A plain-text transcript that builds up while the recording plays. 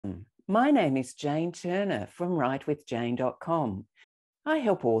My name is Jane Turner from writewithjane.com. I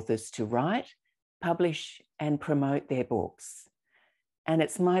help authors to write, publish, and promote their books. And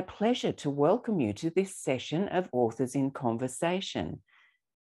it's my pleasure to welcome you to this session of Authors in Conversation.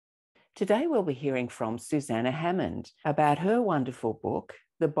 Today we'll be hearing from Suzanna Hammond about her wonderful book,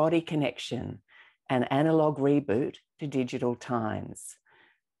 The Body Connection, an analog reboot to digital times.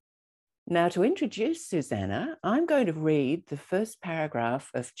 Now, to introduce Suzanna, I'm going to read the first paragraph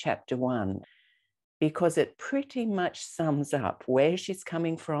of chapter 1 because it pretty much sums up where she's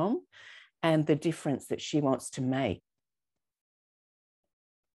coming from and the difference that she wants to make.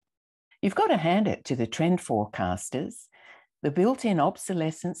 You've got to hand it to the trend forecasters. The built-in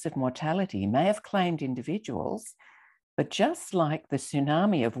obsolescence of mortality may have claimed individuals, but just like the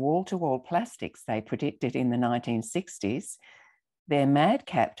tsunami of wall-to-wall plastics they predicted in the 1960s, their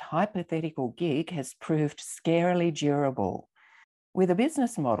madcapped hypothetical gig has proved scarily durable. With a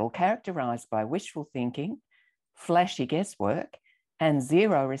business model characterised by wishful thinking, flashy guesswork, and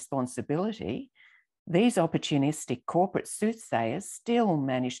zero responsibility, these opportunistic corporate soothsayers still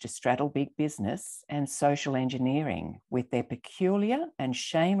manage to straddle big business and social engineering with their peculiar and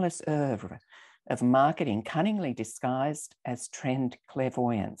shameless oeuvre of marketing cunningly disguised as trend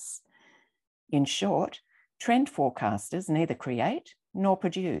clairvoyance. In short, trend forecasters neither create nor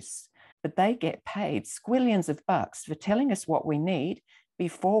produce, but they get paid squillions of bucks for telling us what we need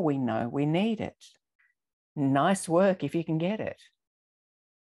before we know we need it. Nice work if you can get it.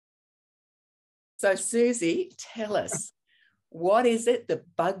 So, Susie, tell us, what is it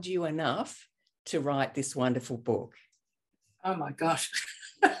that bugged you enough to write this wonderful book? Oh, my gosh.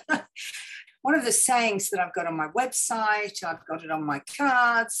 One of the sayings that I've got on my website, I've got it on my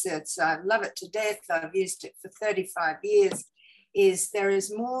cards, I love it to death, I've used it for 35 years, is there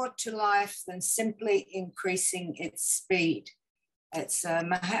is more to life than simply increasing its speed. It's a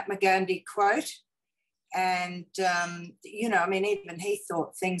Mahatma Gandhi quote. And, even he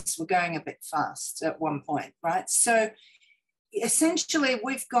thought things were going a bit fast at one point, right? So essentially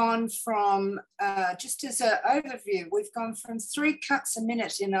we've gone from, just as an overview, we've gone from 3 cuts a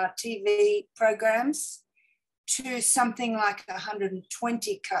minute in our TV programs to something like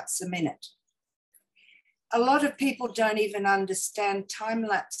 120 cuts a minute. A lot of people don't even understand time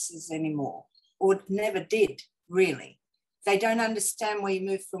lapses anymore, or never did, really. They don't understand where you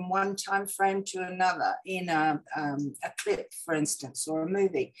move from one time frame to another in a clip, for instance, or a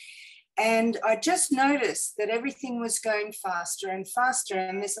movie. And I just noticed that everything was going faster and faster.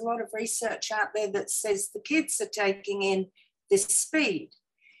 And there's a lot of research out there that says the kids are taking in this speed.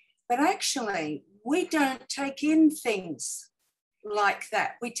 But actually, we don't take in things like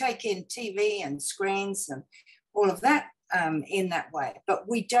that. We take in TV and screens and all of that in that way. But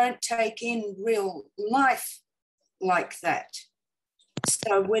we don't take in real life like that.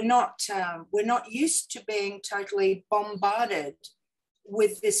 So we're not used to being totally bombarded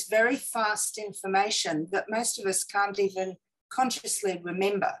with this very fast information that most of us can't even consciously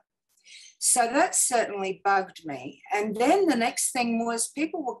remember. So that certainly bugged me. And then the next thing was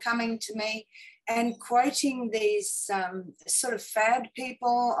people were coming to me and quoting these sort of fad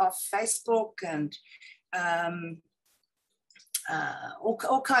people off Facebook and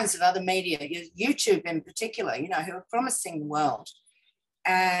all kinds of other media, YouTube in particular, who are promising the world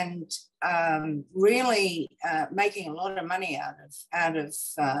and really making a lot of money out of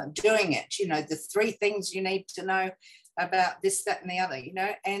doing it. The 3 things you need to know about this, that, and the other.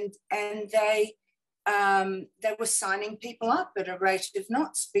 And they were signing people up at a rate of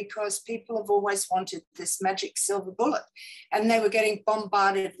knots because people have always wanted this magic silver bullet, and they were getting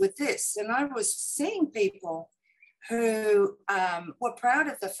bombarded with this. And I was seeing people who were proud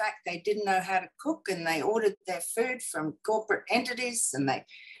of the fact they didn't know how to cook, and they ordered their food from corporate entities, and they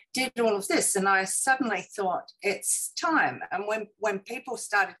did all of this. And I suddenly thought, it's time. And when people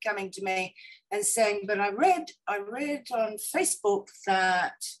started coming to me and saying, but I read on Facebook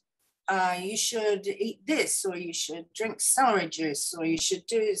that you should eat this, or you should drink celery juice, or you should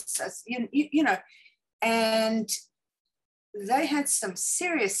do, and they had some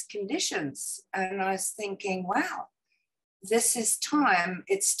serious conditions. And I was thinking, wow, this is time.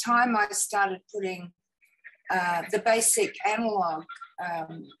 It's time I started putting the basic analog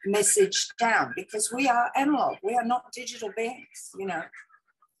message down, because we are analog. We are not digital beings,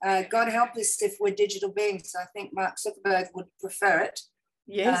 God help us if we're digital beings. I think Mark Zuckerberg would prefer it.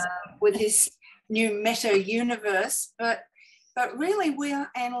 Yes. With his new meta universe. But really we are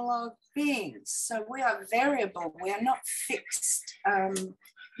analog beings. So we are variable. We are not fixed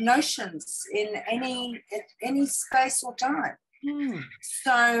notions in any space or time.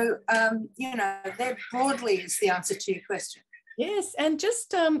 So, there broadly is the answer to your question. Yes, and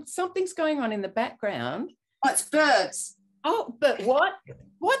just something's going on in the background. Oh, it's birds. Oh, but what?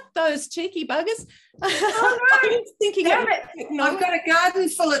 What, those cheeky buggers? Oh, I no. was thinking Damn it. I've got a garden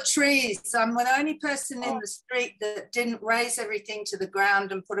full of trees. I'm the only person in the street that didn't raise everything to the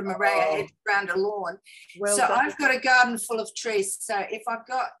ground and put them around a lawn. Well, so I've got a garden full of trees. So if I've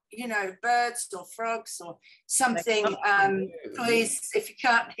got, you know, birds or frogs or something, please, if you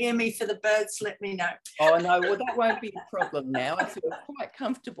can't hear me for the birds, let me know. Oh, no, well, that won't be the problem now. I feel quite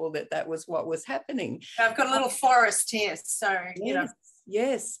comfortable that that was what was happening. I've got a little forest here, so, you know.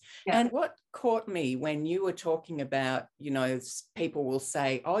 Yes. Yeah. And what caught me when you were talking about, you know, people will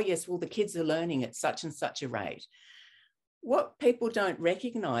say, oh, yes, well, the kids are learning at such and such a rate. What people don't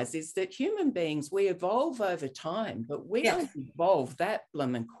recognise is that human beings, we evolve over time, but we don't evolve that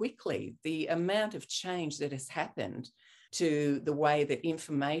blooming quickly. The amount of change that has happened to the way that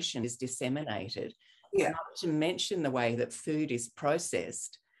information is disseminated, not to mention the way that food is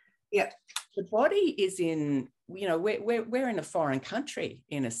processed. The body is in, you know, we're in a foreign country,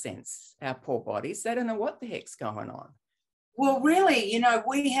 in a sense, our poor bodies. They don't know what the heck's going on. Well, really, you know,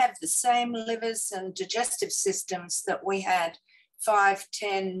 we have the same livers and digestive systems that we had 5,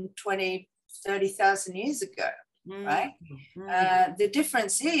 10, 20, 30,000 years ago, right? The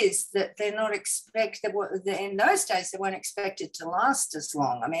difference is that they're not expected, in those days, they weren't expected to last as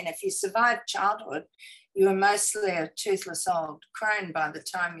long. I mean, if you survived childhood, you were mostly a toothless old crone by the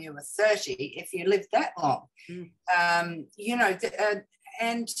time you were 30, if you lived that long. You know,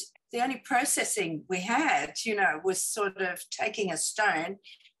 and the only processing we had, you know, was sort of taking a stone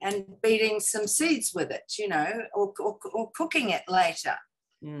and beating some seeds with it, you know, or cooking it later,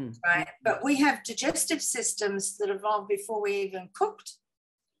 right? But we have digestive systems that evolved before we even cooked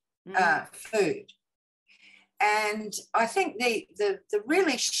food. And I think the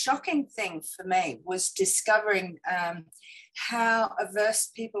really shocking thing for me was discovering how averse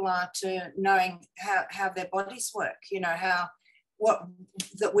people are to knowing how their bodies work, you know,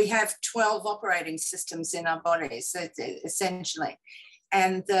 that we have 12 operating systems in our bodies, essentially,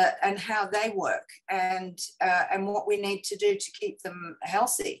 and how they work, and what we need to do to keep them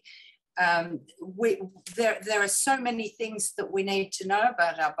healthy. There are so many things that we need to know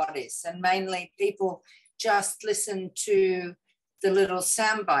about our bodies, and mainly people just listen to the little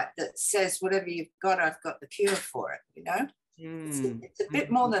soundbite that says, whatever you've got, I've got the cure for it, you know? It's a bit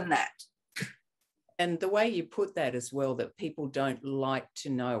more than that. And the way you put that as well, that people don't like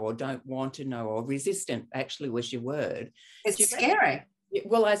to know or don't want to know, or resistant actually was your word. It's scary.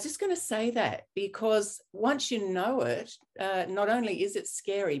 Well, I was just going to say that, because once you know it, not only is it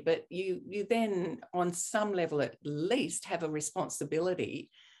scary, but you then on some level at least have a responsibility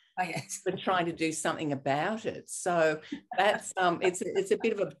for trying to do something about it. So that's it's a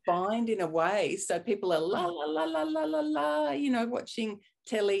bit of a bind in a way. So people are la la la la la la la, you know, watching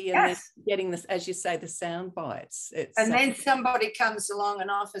telly and then getting this, as you say, the sound bites. And then somebody comes along and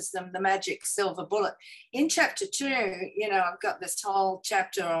offers them the magic silver bullet. In chapter 2, you know, I've got this whole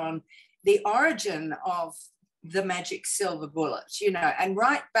chapter on the origin of the magic silver bullet, you know, and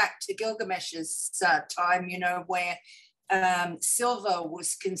right back to Gilgamesh's time, you know, where silver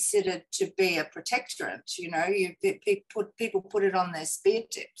was considered to be a protectorant. You know, people put it on their spear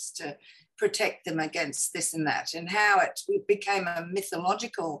tips to protect them against this and that, and how it became a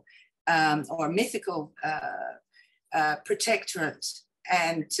mythological or a mythical protectorant,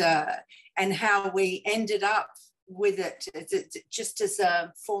 and how we ended up with it just as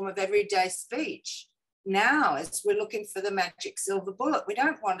a form of everyday speech. Now, as we're looking for the magic silver bullet, we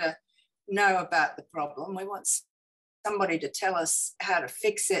don't want to know about the problem. We want somebody to tell us how to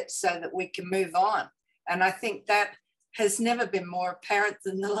fix it so that we can move on. And I think that has never been more apparent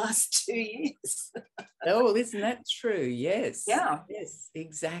than the last 2 years. Oh, isn't that true? Yes. Yeah. Yes,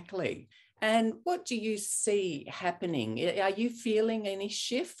 exactly. And what do you see happening? Are you feeling any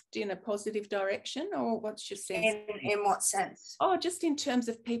shift in a positive direction, or what's your sense? In what sense? Oh, just in terms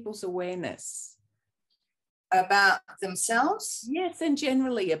of people's awareness. About themselves? Yes, and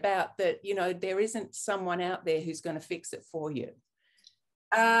generally about that, you know, there isn't someone out there who's going to fix it for you.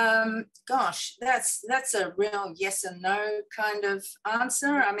 Gosh, that's a real yes and no kind of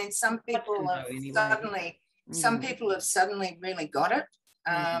answer. I mean, some people have suddenly really got it,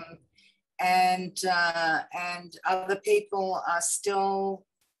 and other people are still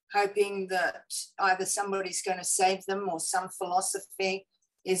hoping that either somebody's going to save them or some philosophy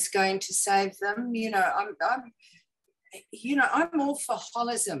is going to save them. You know, I'm all for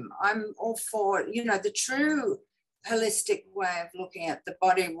holism. I'm all for, you know, the true holistic way of looking at the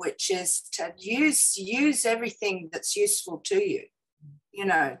body, which is to use everything that's useful to you. You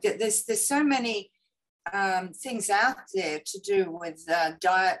know, there's so many things out there to do with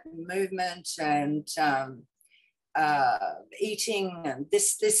diet and movement and eating and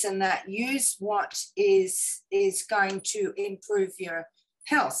this and that. Use what is going to improve your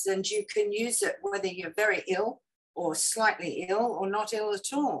health, and you can use it whether you're very ill or slightly ill or not ill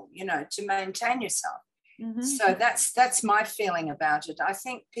at all, you know, to maintain yourself. Mm-hmm. So that's my feeling about it. I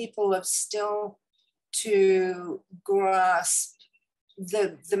think people have still to grasp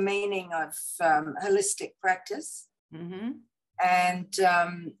the meaning of holistic practice. Mm-hmm.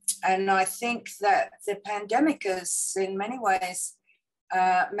 And I think that the pandemic has, in many ways,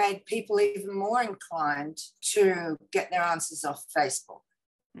 made people even more inclined to get their answers off Facebook.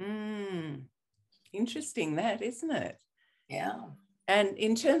 Interesting, that, isn't it? Yeah. And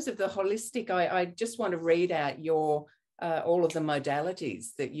in terms of the holistic, I just want to read out your all of the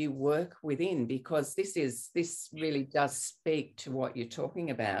modalities that you work within, because this really does speak to what you're talking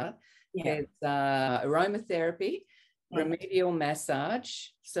about. Yeah. There's aromatherapy, remedial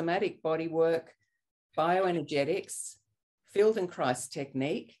massage, somatic bodywork, bioenergetics, Feldenkrais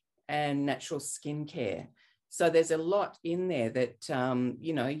technique, and natural skincare. So there's a lot in there that,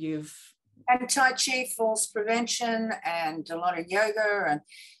 you know, you've... And Tai Chi, falls prevention, and a lot of yoga, and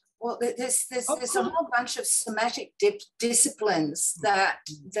well, there's a whole bunch of somatic disciplines that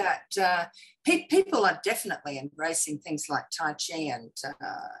people are definitely embracing things like Tai Chi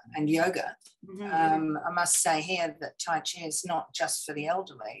and yoga. Mm-hmm. I must say here that Tai Chi is not just for the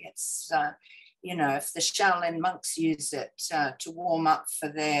elderly. It's you know, if the Shaolin monks use it to warm up for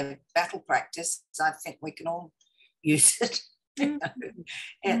their battle practice, I think we can all use it. You know?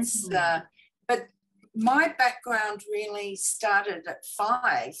 It's but my background really started at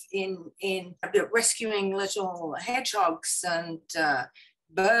 5 in rescuing little hedgehogs and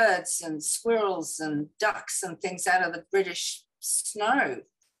birds and squirrels and ducks and things out of the British snow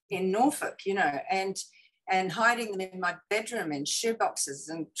in Norfolk, you know, and hiding them in my bedroom in shoeboxes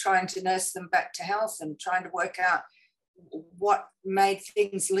and trying to nurse them back to health and trying to work out what made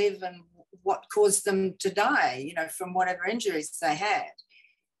things live and what caused them to die, you know, from whatever injuries they had.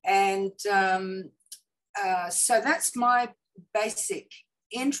 And so that's my basic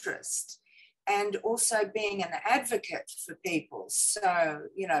interest, and also being an advocate for people. So,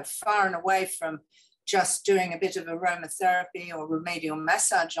 you know, far and away from just doing a bit of aromatherapy or remedial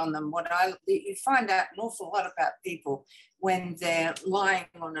massage on them, you find out an awful lot about people when they're lying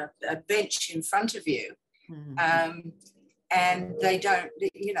on a bench in front of you. Mm-hmm. And they don't,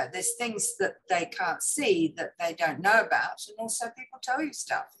 you know, there's things that they can't see that they don't know about. And also people tell you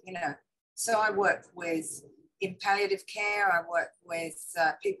stuff, you know. So I work in palliative care. I work with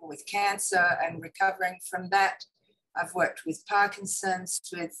people with cancer and recovering from that. I've worked with Parkinson's,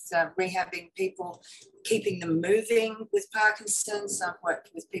 with rehabbing people, keeping them moving with Parkinson's. I've worked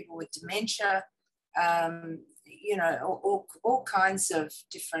with people with dementia, you know, all kinds of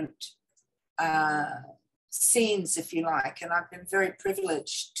different scenes, if you like. And I've been very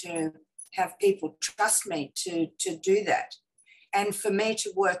privileged to have people trust me to do that, and for me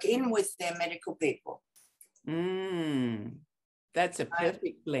to work in with their medical people. That's a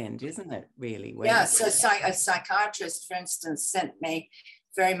perfect blend, isn't it, really? Yeah, so a psychiatrist, for instance, sent me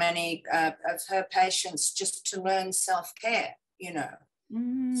very many of her patients just to learn self-care, you know.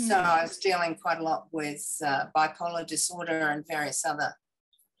 So I was dealing quite a lot with bipolar disorder and various other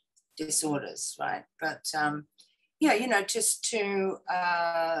disorders, right? But yeah, you know, just to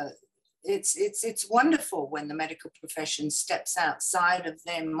it's wonderful when the medical profession steps outside of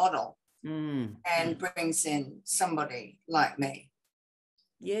their model and brings in somebody like me.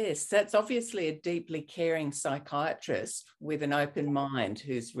 Yes, that's obviously a deeply caring psychiatrist with an open mind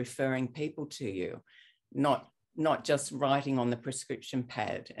who's referring people to you, not just writing on the prescription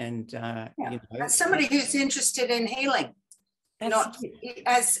pad. And you know, and somebody who's interested in healing. Not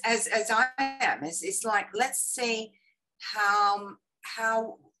as I am. It's like, let's see how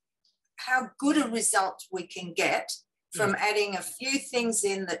good a result we can get from adding a few things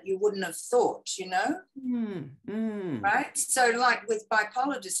in that you wouldn't have thought, you know? Right? So like with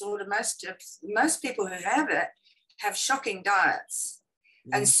bipolar disorder, most people who have it have shocking diets.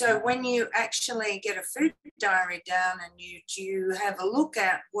 And so when you actually get a food diary down and you have a look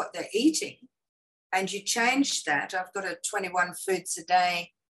at what they're eating, and you change that. I've got a 21 foods a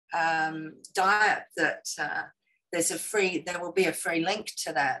day diet that there will be a free link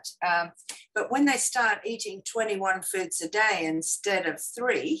to that. But when they start eating 21 foods a day instead of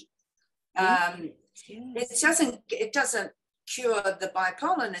 3, it doesn't cure the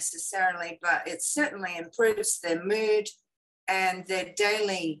bipolar necessarily, but it certainly improves their mood and their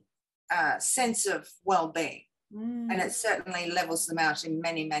daily sense of well-being. And it certainly levels them out in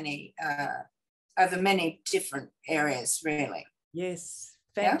many over many different areas, really. Yes,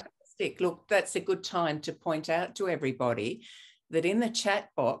 Yeah. fantastic. Look, that's a good time to point out to everybody that in the chat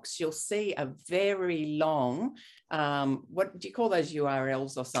box, you'll see a very long, what do you call those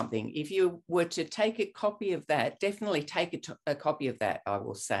URLs or something? If you were to take a copy of that, definitely take a copy of that, I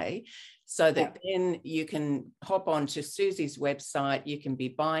will say, so that then you can hop onto Susie's website. You can be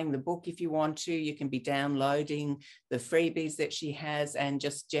buying the book if you want to. You can be downloading the freebies that she has and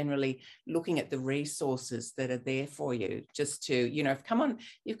just generally looking at the resources that are there for you. Just to, you know,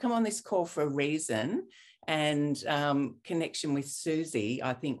 you've come on this call for a reason, and connection with Susie,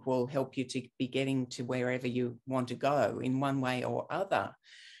 I think, will help you to be getting to wherever you want to go in one way or other.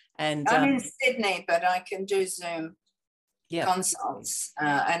 And I'm in Sydney, but I can do Zoom consults,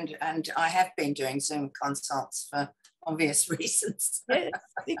 and I have been doing Zoom consults for obvious reasons. Yes,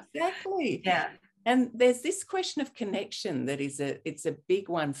 exactly. Yeah. And there's this question of connection that it's a big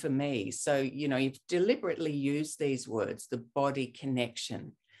one for me. So, you know, you've deliberately used these words, the body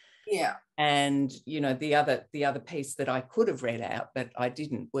connection. Yeah. And, you know, the other piece that I could have read out, but I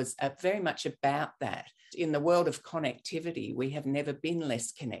didn't, was very much about that. In the world of connectivity, we have never been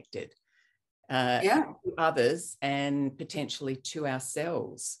less connected to others and potentially to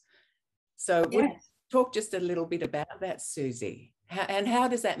ourselves. So would you talk just a little bit about that, Susie? How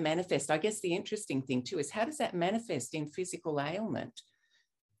does that manifest? I guess the interesting thing too is, how does that manifest in physical ailment?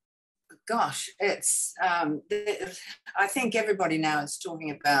 Gosh, it's I think everybody now is talking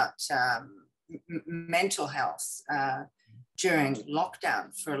about mental health during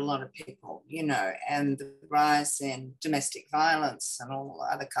lockdown for a lot of people, you know, and the rise in domestic violence and all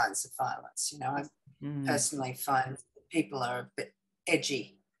other kinds of violence. You know, I personally find people are a bit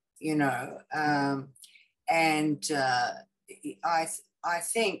edgy, you know, and I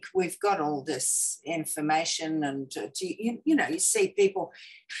think we've got all this information, and you know, you see people,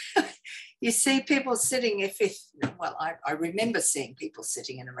 sitting. Well, I remember seeing people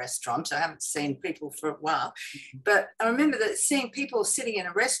sitting in a restaurant. I haven't seen people for a while, but I remember seeing people sitting in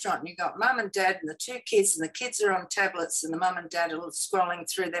a restaurant, and you got mum and dad and the two kids, and the kids are on tablets, and the mum and dad are scrolling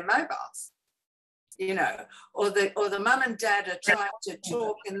through their mobiles. You know, or the mum and dad are trying to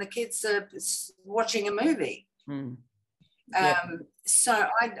talk, and the kids are watching a movie. So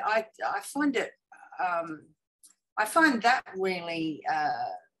I find it, I find that really,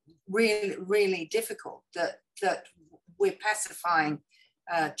 really difficult that we're pacifying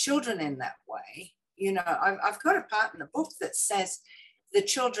children in that way. You know, I've got a part in the book that says the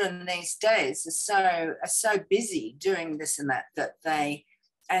children these days are so busy doing this and that they,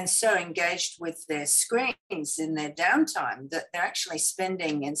 and so engaged with their screens in their downtime, that they're actually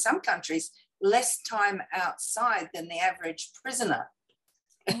spending, in some countries, less time outside than the average prisoner,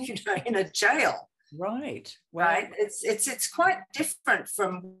 you know, in a jail. Right. Wow. Right. It's quite different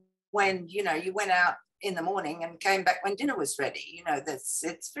from when, you know, you went out in the morning and came back when dinner was ready. You know,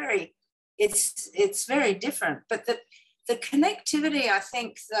 it's very different. But the connectivity, I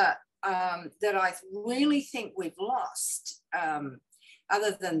think that I really think we've lost,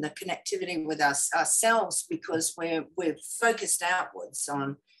 other than the connectivity with ourselves, because we're focused outwards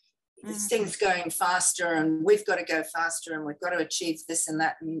on things going faster, and we've got to go faster, and we've got to achieve this and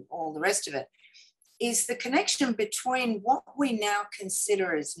that and all the rest of it, is the connection between what we now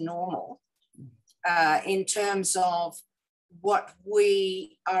consider as normal in terms of what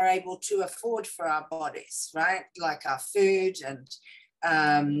we are able to afford for our bodies, right? Like our food and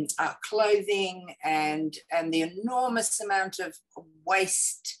our clothing and the enormous amount of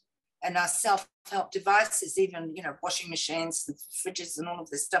waste, and our self-help devices, even, you know, washing machines, fridges and all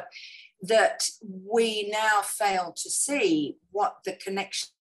of this stuff, that we now fail to see what the connection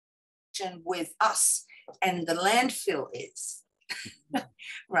with us and the landfill is,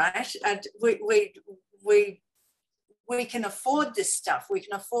 right? And we can afford this stuff. We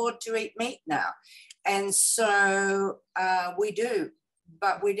can afford to eat meat now. And so we do,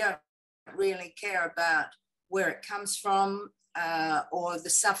 but we don't really care about where it comes from, or the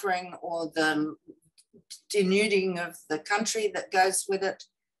suffering or the denuding of the country that goes with it.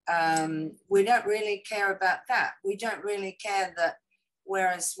 We don't really care about that. We don't really care that,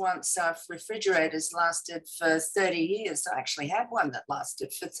 whereas once our refrigerators lasted for 30 years, I actually had one that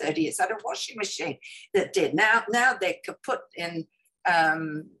lasted for 30 years. I had a washing machine that did. Now they're kaput in,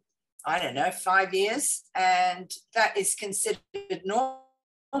 I don't know, 5 years, and that is considered normal.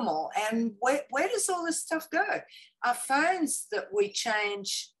 And where does all this stuff go? Our phones that we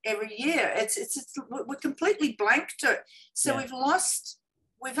change every year, we're completely blank to it. So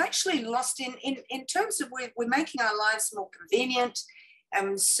we've actually lost in terms of we're making our lives more convenient.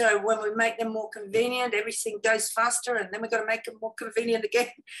 And so when we make them more convenient, everything goes faster, and then we've got to make them more convenient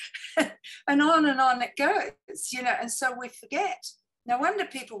again. And on it goes, you know, and so we forget. No wonder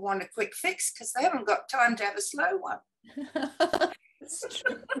people want a quick fix, because they haven't got time to have a slow one. That's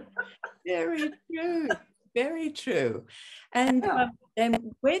true. Very true. Very true. And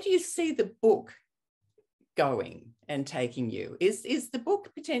where do you see the book going and taking you? Is the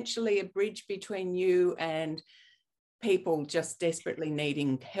book potentially a bridge between you and people just desperately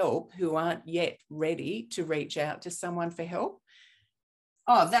needing help who aren't yet ready to reach out to someone for help?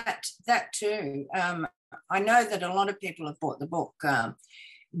 Oh, that too. I know that a lot of people have bought the book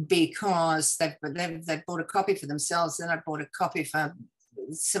because they've bought a copy for themselves, and I bought a copy for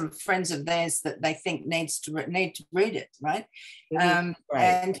some friends of theirs that they think need to read it, right? And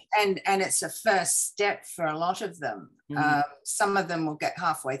it's a first step for a lot of them. Some of them will get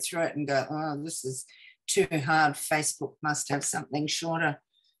halfway through it and go, oh, this is too hard. Facebook must have something shorter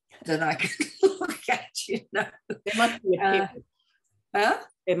that I can look at, you know. There must be a pill.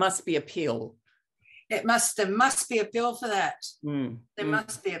 There must be a pill. There must be a pill for that. There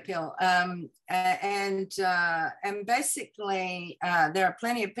must be a pill. And basically there are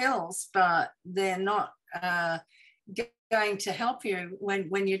plenty of pills, but they're not going to help you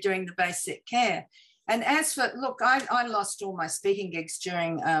when you're doing the basic care. And as for, look, I lost all my speaking gigs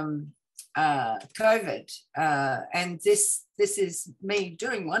during COVID, and this is me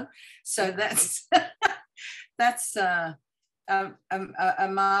doing one. So that's that's a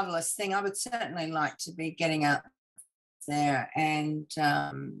marvelous thing. I would certainly like to be getting out there and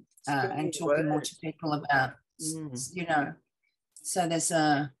talking more to people about, you know. So there's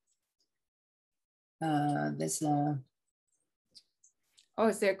a Oh,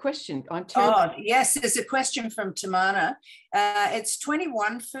 is there a question? Yes, there's a question from Tamana. It's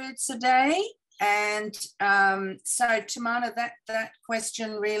 21 foods a day. And so Tamana, that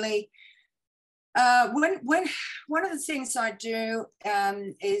question really, when one of the things I do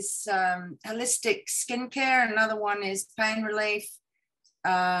is holistic skincare. Another one is pain relief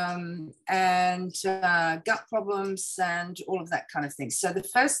and gut problems and all of that kind of thing. So the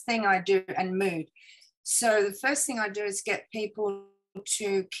first thing I do, and mood. So the first thing I do is get people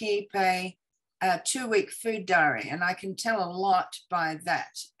to keep a 2-week food diary, and I can tell a lot by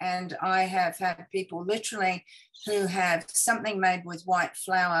that. And I have had people literally who have something made with white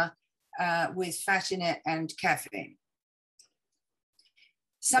flour with fat in it and caffeine.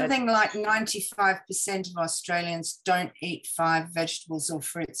 Something like 95% of Australians don't eat 5 vegetables or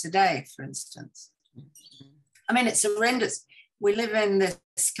fruits a day, for instance. I mean, it's horrendous. We live in this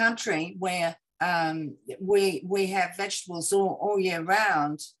country where we have vegetables all year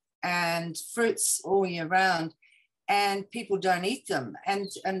round and fruits all year round, and people don't eat them. And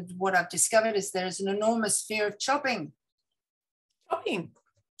what I've discovered is there is an enormous fear of chopping.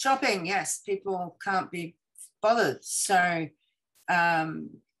 Chopping, yes. People can't be bothered, so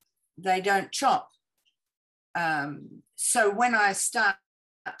they don't chop. So when I start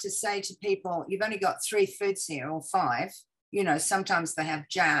to say to people, you've only got 3 foods here, or 5, you know, sometimes they have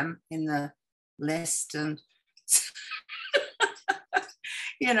jam in the list, and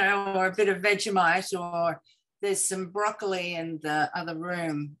you know, or a bit of Vegemite, or there's some broccoli in the other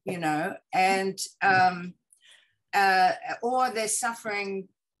room, you know, and or they're suffering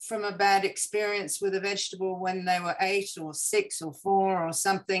from a bad experience with a vegetable when they were 8 or 6 or 4 or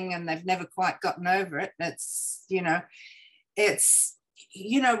something, and they've never quite gotten over it. That's, you know, it's,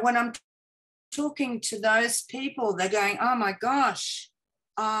 you know, when I'm talking to those people, they're going, oh my gosh,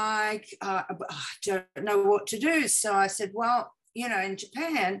 I don't know what to do. So I said, well, you know, in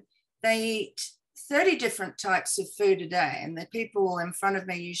Japan, they eat 30 different types of food a day. And the people in front of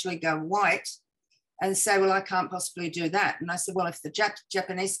me usually go white and say, well, I can't possibly do that. And I said, well, if the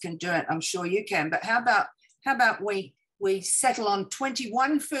Japanese can do it, I'm sure you can. But how about we settle on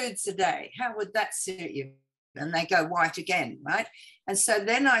 21 foods a day? How would that suit you? And they go white again, right? And so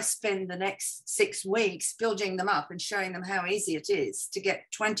then I spend the next 6 weeks building them up and showing them how easy it is to get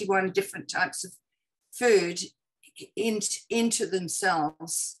 21 different types of food into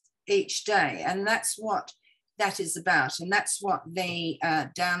themselves each day. And that's what that is about. And that's what the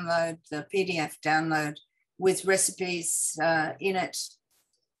PDF download with recipes in it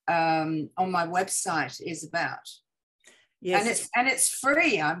on my website is about. Yes. And it's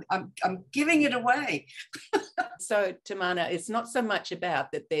free. I'm giving it away. So, Tamana, it's not so much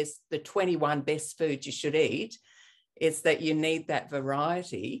about that there's the 21 best foods you should eat. It's that you need that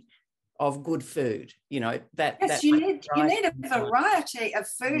variety of good food. You know, yes, you need a variety of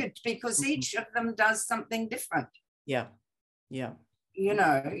food, because each of them does something different. Yeah. You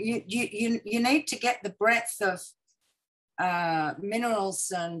know, you need to get the breadth of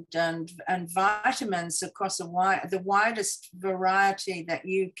minerals and vitamins across the widest variety that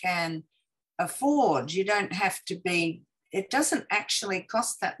you can afford. You don't have to be, it doesn't actually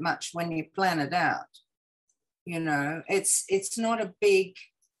cost that much when you plan it out. You know, it's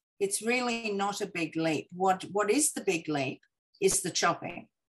really not a big leap. What is the big leap is the shopping.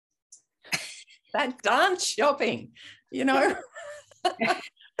 That darn shopping, you know.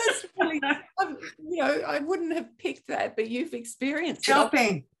 That's really, you know, I wouldn't have picked that, but you've experienced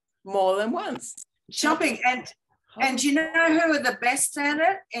shopping more than once. Shopping, and you know who are the best at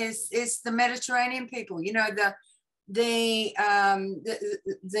it is the Mediterranean people. You know, the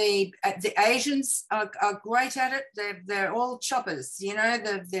Asians are great at it. They're all shoppers. You know,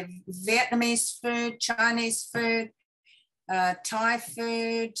 the Vietnamese food, Chinese food, Thai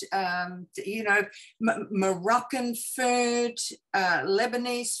food, you know, Moroccan food,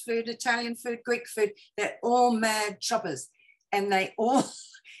 Lebanese food, Italian food, Greek food. They're all mad shoppers, and they all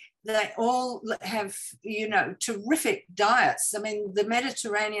have, you know, terrific diets. I mean, the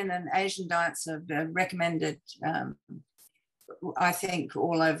Mediterranean and Asian diets are recommended, I think,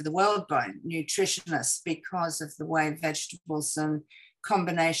 all over the world by nutritionists because of the way vegetables and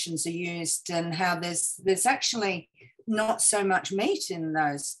combinations are used, and how there's actually not so much meat in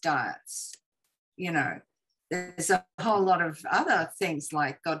those diets. You know, there's a whole lot of other things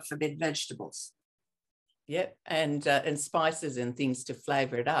like, God forbid, vegetables. Yep, and spices and things to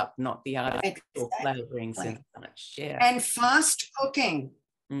flavour it up, not the artificial flavourings and such. Yeah, and fast cooking.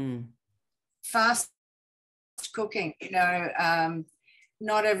 Fast cooking. You know,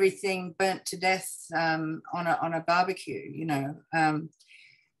 not everything burnt to death on a barbecue. You know.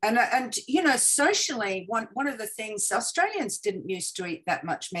 And you know, socially, one of the things, Australians didn't used to eat that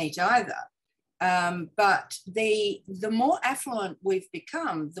much meat either, but the more affluent we've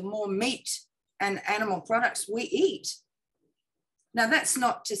become, the more meat and animal products we eat. Now, that's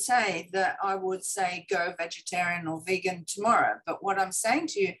not to say that I would say go vegetarian or vegan tomorrow, but what I'm saying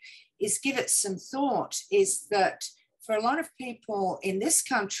to you is give it some thought, is that for a lot of people in this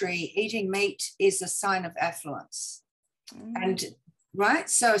country, eating meat is a sign of affluence. And right,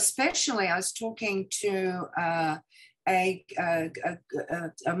 so especially I was talking to a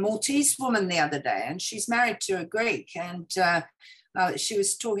Maltese woman the other day, and she's married to a Greek, and she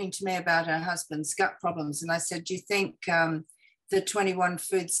was talking to me about her husband's gut problems, and I said, do you think the 21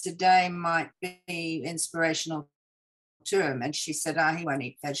 foods a day might be inspirational to him? And she said, he won't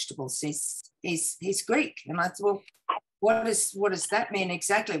eat vegetables, he's Greek. And I thought, well, what does that mean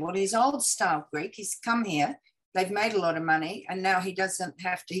exactly? Well, he's old style Greek, he's come here, they've made a lot of money, and now he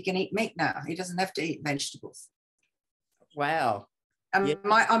can eat meat now. He doesn't have to eat vegetables. Wow. And yeah.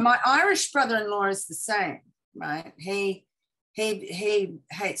 My Irish brother-in-law is the same, right? He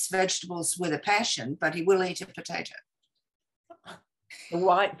hates vegetables with a passion, but he will eat a potato. The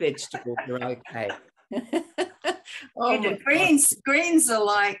white vegetables are okay. Greens are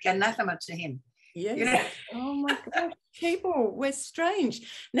like anathema to him. Yes. You know? Oh my gosh, people, we're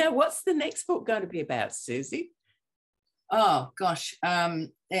strange. Now, what's the next book going to be about, Susie? Oh gosh,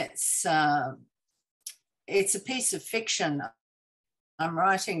 it's a piece of fiction. I'm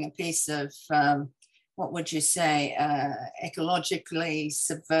writing a piece of what would you say, ecologically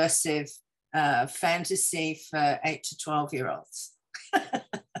subversive fantasy for 8 to 12-year-olds.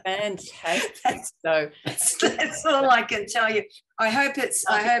 Fantastic. That's all I can tell you. I hope it's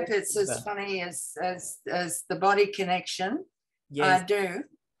as funny as the Body Connection. Yes. I do.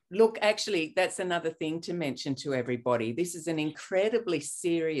 Look, actually, that's another thing to mention to everybody. This is an incredibly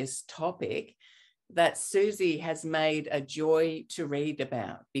serious topic that Susie has made a joy to read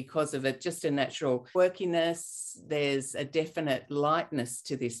about because of it, just a natural quirkiness. There's a definite lightness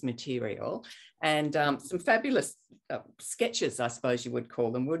to this material, and some fabulous sketches, I suppose you would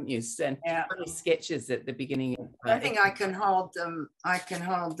call them, wouldn't you? And funny sketches at the beginning. I think I can hold them. I can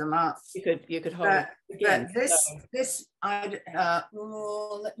hold them up. You could hold them again. Let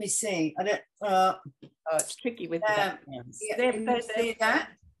me see. I don't. It's tricky with the backgrounds. See that?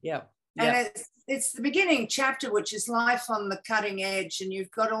 Yeah. And it's the beginning chapter, which is life on the cutting edge, and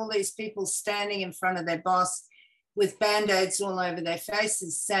you've got all these people standing in front of their boss with band-aids all over their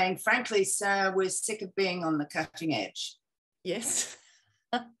faces saying, frankly, sir, we're sick of being on the cutting edge. Yes.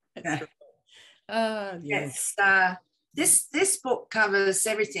 That's right. Yes. This book covers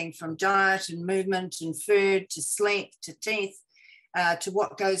everything from diet and movement and food to sleep to teeth, to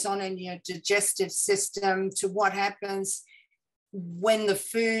what goes on in your digestive system, to what happens when the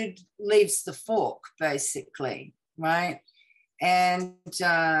food leaves the fork, basically, right? And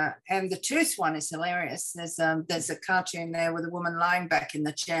the tooth one is hilarious. There's a cartoon there with a woman lying back in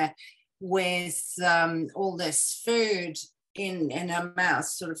the chair with all this food in her mouth,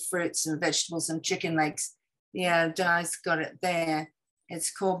 sort of fruits and vegetables and chicken legs. Yeah, Di's got it there.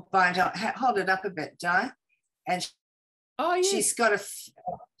 It's called Bite On. Hold it up a bit, Di. And she's got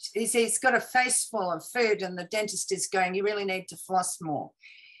he's got a face full of food, and the dentist is going, you really need to floss more.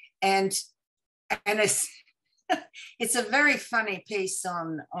 And it's it's a very funny piece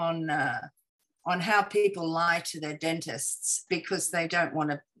on how people lie to their dentists because they don't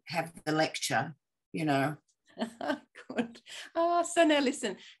want to have the lecture, you know. Good. Oh, so now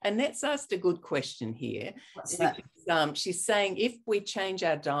listen, Annette's asked a good question here. What's that? She's saying, if we change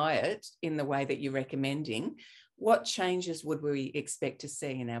our diet in the way that you're recommending, what changes would we expect to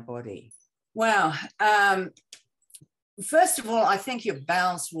see in our body? Well, first of all, I think your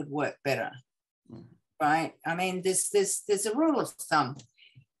bowels would work better, right? I mean, there's a rule of thumb.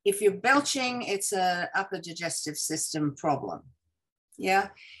 If you're belching, it's an upper digestive system problem. Yeah.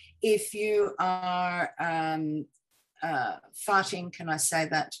 If you are farting, can I say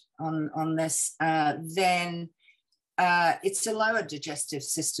that on this, then it's a lower digestive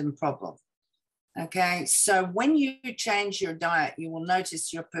system problem. Okay, so when you change your diet, you will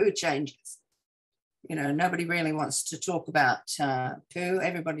notice your poo changes. You know, nobody really wants to talk about poo.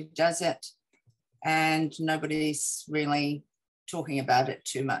 Everybody does it, and nobody's really talking about it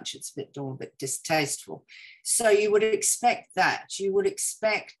too much. It's all a bit distasteful. So you would expect that. You would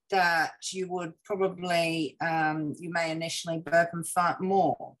expect that you would probably, you may initially burp and fart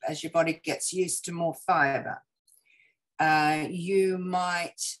more as your body gets used to more fiber. You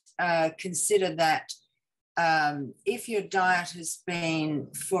might consider that if your diet has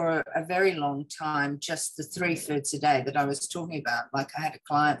been for a very long time, just the 3 foods a day that I was talking about, like I had a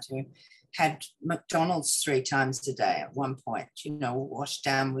client who had McDonald's 3 times a day at one point, you know, washed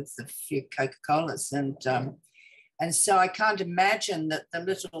down with a few Coca-Colas. And so I can't imagine that the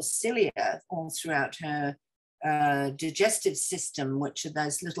little cilia all throughout her digestive system, which are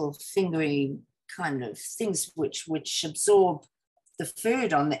those little fingery kind of things which absorb the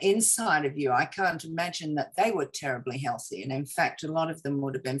food on the inside of you, I can't imagine that they were terribly healthy. And in fact, a lot of them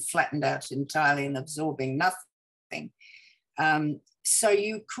would have been flattened out entirely and absorbing nothing. So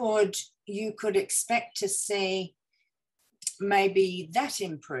you could expect to see maybe that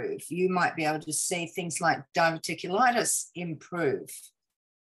improve. You might be able to see things like diverticulitis improve.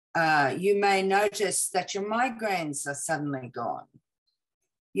 You may notice that your migraines are suddenly gone.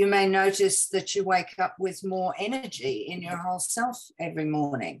 You may notice that you wake up with more energy in your whole self every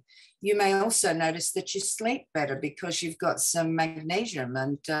morning. You may also notice that you sleep better because you've got some magnesium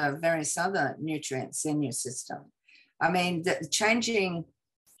and various other nutrients in your system. I mean, changing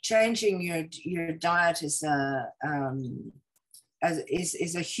your diet is a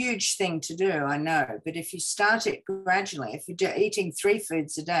huge thing to do, I know. But if you start it gradually, if you're eating 3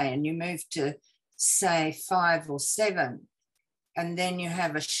 foods a day and you move to, say, 5 or 7, and then you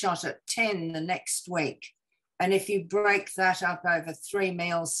have a shot at 10 the next week, and if you break that up over 3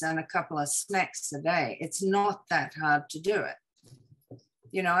 meals and a couple of snacks a day, it's not that hard to do it.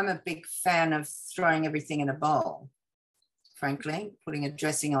 You know, I'm a big fan of throwing everything in a bowl, frankly, putting a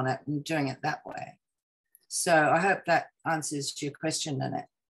dressing on it and doing it that way. So I hope that answers your question, Nanette.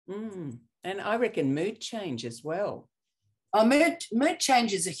 And I reckon mood change as well. Oh, mood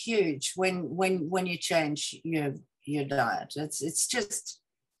changes are huge when you change your diet. It's just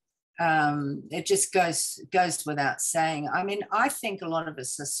it just goes without saying. I mean, I think a lot of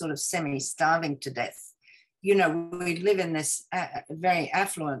us are sort of semi-starving to death. You know, we live in this very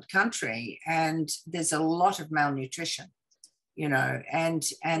affluent country, and there's a lot of malnutrition. You know, and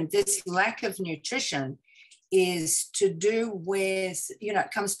this lack of nutrition is to do with, you know,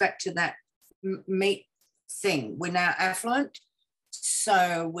 it comes back to that meat thing. We're now affluent,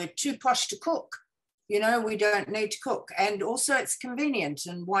 so we're too posh to cook. You know, we don't need to cook. And also it's convenient,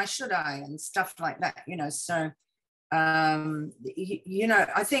 and why should I, and stuff like that, you know. So, you know,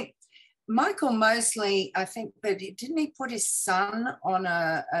 I think Michael Mosley, but didn't he put his son on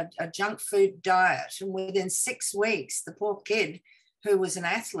a junk food diet? And within 6 weeks, the poor kid who was an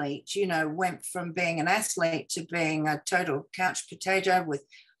athlete, you know, went from being an athlete to being a total couch potato with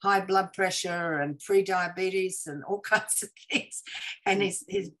high blood pressure and pre-diabetes and all kinds of things. And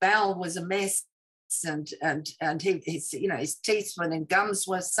his bowel was a mess, and his you know, his teeth and gums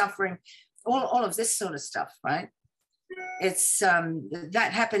were suffering, all of this sort of stuff, right? It's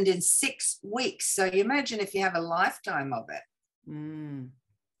that happened in 6 weeks. So you imagine if you have a lifetime of it.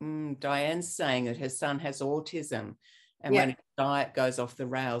 Diane's saying that her son has autism, and when his diet goes off the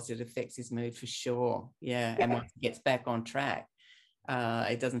rails, it affects his mood for sure. And once he gets back on track.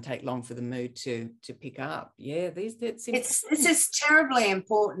 It doesn't take long for the mood to pick up. Yeah, this is terribly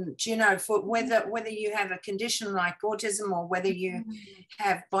important, you know, for whether you have a condition like autism, or whether you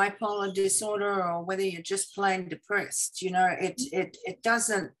have bipolar disorder, or whether you're just plain depressed. You know, it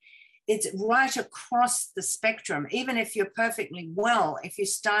doesn't. It's right across the spectrum. Even if you're perfectly well, if you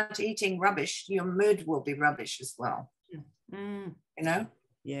start eating rubbish, your mood will be rubbish as well. You know?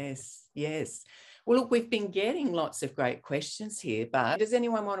 Yes, yes. Well, look, we've been getting lots of great questions here, but does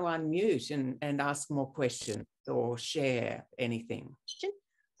anyone want to unmute and ask more questions or share anything?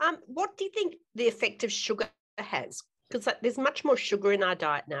 What do you think the effect of sugar has? Because there's much more sugar in our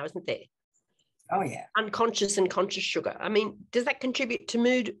diet now, isn't there? Oh, yeah. Unconscious and conscious sugar. I mean, does that contribute to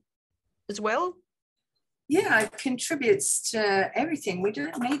mood as well? Yeah, it contributes to everything. We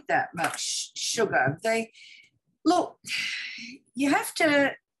don't need that much sugar. Look, you have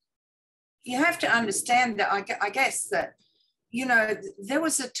to understand that, I guess, that, you know, there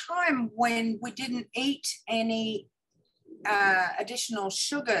was a time when we didn't eat any additional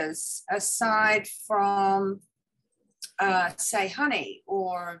sugars aside from, say, honey,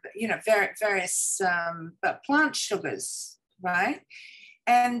 or, you know, various plant sugars, right?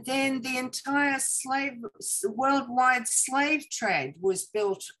 And then the entire worldwide slave trade was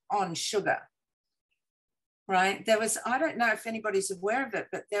built on sugar. Right. There was, I don't know if anybody's aware of it,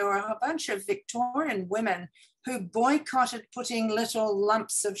 but there were a bunch of Victorian women who boycotted putting little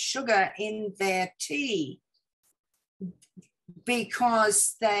lumps of sugar in their tea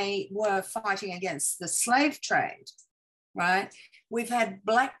because they were fighting against the slave trade. Right. We've had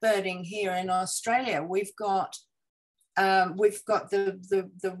blackbirding here in Australia. We've got the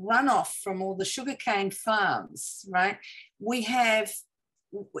runoff from all the sugarcane farms. Right. We have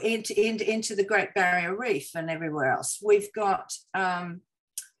into the Great Barrier Reef and everywhere else. We've got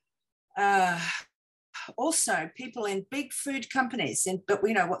also people in big food companies, but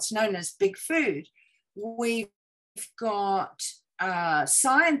we know what's known as big food. We've got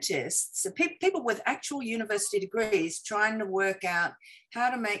scientists, people with actual university degrees trying to work out how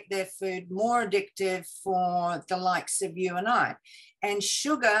to make their food more addictive for the likes of you and I. And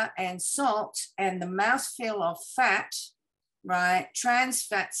sugar and salt and the mouthfeel of fat, right, trans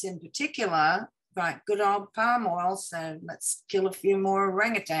fats in particular, right, good old palm oil, so let's kill a few more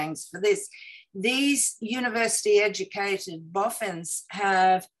orangutans for this. These university-educated boffins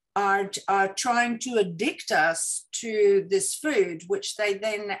are trying to addict us to this food, which they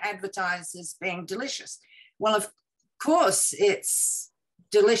then advertise as being delicious. Well, of course, it's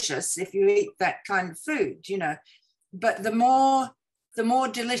delicious if you eat that kind of food, you know, but the more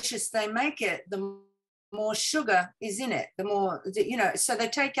delicious they make it, the more sugar is in it, the more, you know, so they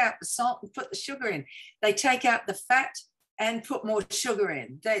take out the salt and put the sugar in. They take out the fat and put more sugar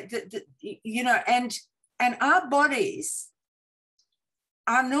in. You know, and our bodies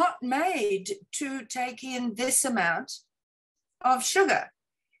are not made to take in this amount of sugar.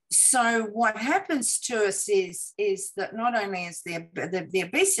 So what happens to us is that not only is the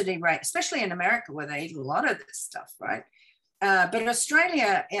obesity rate, especially in America where they eat a lot of this stuff, right? But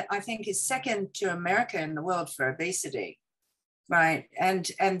Australia, I think, is second to America in the world for obesity, right? And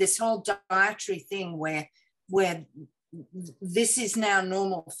this whole dietary thing where this is now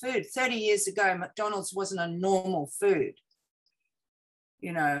normal food. 30 years ago, McDonald's wasn't a normal food,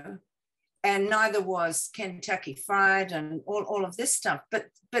 you know, and neither was Kentucky Fried and all of this stuff.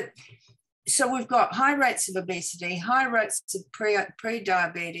 But so we've got high rates of obesity, high rates of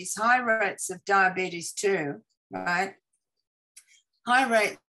pre-diabetes, high rates of diabetes too, right? High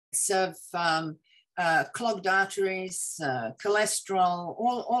rates of clogged arteries, cholesterol,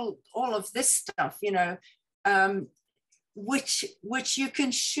 all of this stuff, you know, which you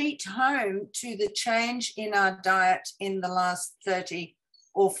can sheet home to the change in our diet in the last 30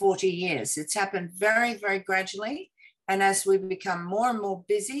 or 40 years. It's happened very, very gradually. And as we become more and more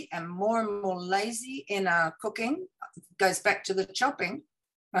busy and more lazy in our cooking, it goes back to the chopping,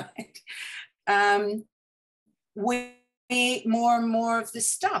 right? We eat more and more of this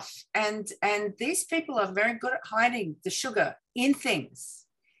stuff. And these people are very good at hiding the sugar in things.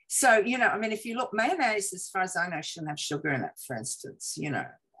 So, you know, I mean, if you look, mayonnaise, as far as I know, shouldn't have sugar in it, for instance, you know.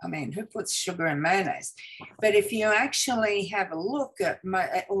 I mean, who puts sugar in mayonnaise? But if you actually have a look at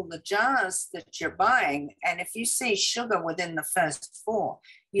all the jars that you're buying, and if you see sugar within the first 4,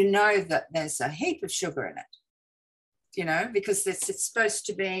 you know that there's a heap of sugar in it, you know, because it's supposed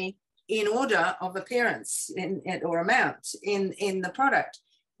to be in order of appearance or amount in the product.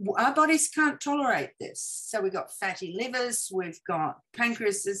 Our bodies can't tolerate this. So we've got fatty livers, we've got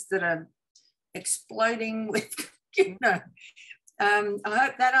pancreases that are exploding with, you know. I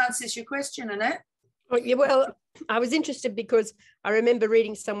hope that answers your question, Annette. Oh, yeah, well, I was interested because I remember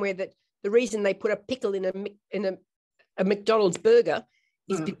reading somewhere that the reason they put a pickle in a McDonald's burger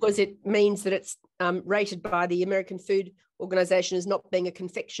is because it means that it's rated by the American Food Organization as not being a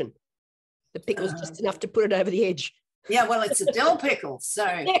confection. The pickle's just enough to put it over the edge. Yeah, well, it's a dill pickle. So,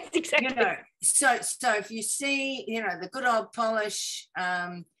 yes, exactly. You know, so if you see, you know, the good old Polish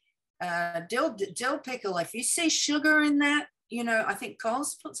dill pickle, if you see sugar in that, you know, I think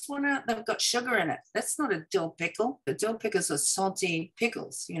Coles puts one out, they've got sugar in it. That's not a dill pickle. The dill pickles are salty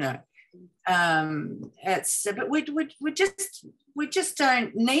pickles, you know. But we just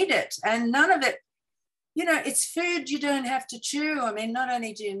don't need it. And none of it, you know, it's food you don't have to chew. I mean, not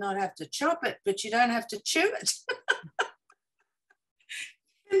only do you not have to chop it, but you don't have to chew it.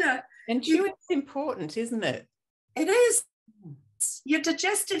 You know, and chewing's important, isn't it? It is. Your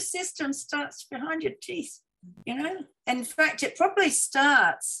digestive system starts behind your teeth, you know. In fact, it probably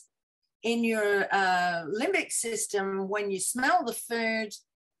starts in your limbic system when you smell the food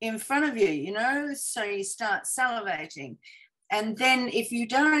in front of you, you know, so you start salivating. And then if you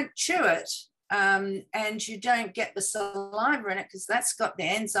don't chew it and you don't get the saliva in it, because that's got the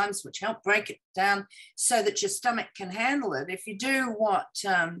enzymes which help break it down so that your stomach can handle it. If you do what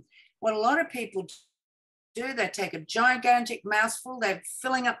a lot of people do, they take a gigantic mouthful, they're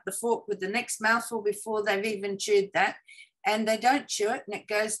filling up the fork with the next mouthful before they've even chewed that, and they don't chew it, and it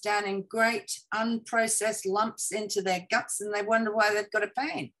goes down in great unprocessed lumps into their guts, and they wonder why they've got a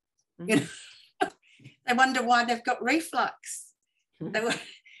pain. You know, they wonder why they've got reflux.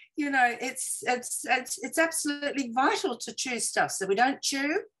 You know, it's absolutely vital to chew stuff. So we don't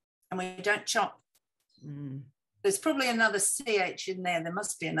chew and we don't chop. There's probably another CH in there. There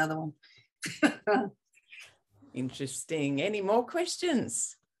must be another one. Interesting. Any more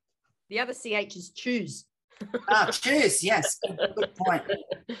questions? The other CH is choose. Choose, yes. Good point.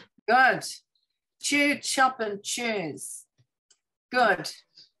 Good. Chew, chop, and choose. Good.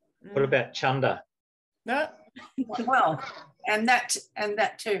 What about chunder? No. Well, and that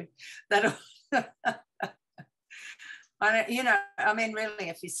too. That you know, I mean, really,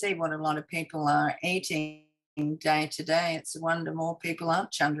 if you see what a lot of people are eating day to day, it's a wonder more people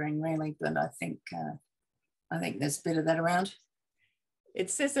aren't chundering, really. But I think there's a bit of that around. It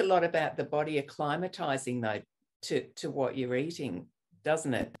says a lot about the body acclimatizing, though, to what you're eating,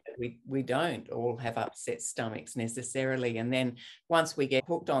 doesn't it? We don't all have upset stomachs necessarily. And then once we get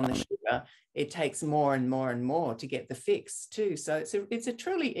hooked on the sugar, it takes more and more and more to get the fix too. So it's a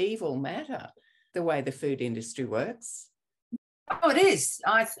truly evil matter, the way the food industry works. Oh, it is.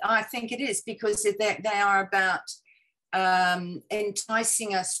 I think it is, because they are about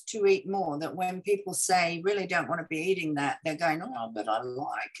enticing us to eat more. That when people say really don't want to be eating that, they're going, oh, but I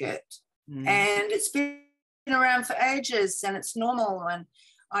like it. And it's been around for ages and it's normal and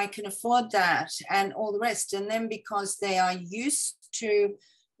I can afford that and all the rest. And then because they are used to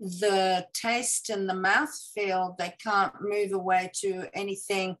the taste and the mouthfeel, they can't move away to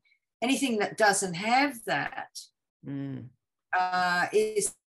anything that doesn't have that.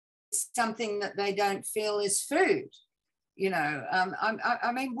 Is something that they don't feel is food. You know,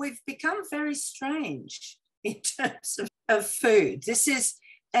 I mean, we've become very strange in terms of food. This is,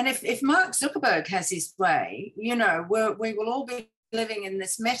 and if Mark Zuckerberg has his way, you know, we will all be living in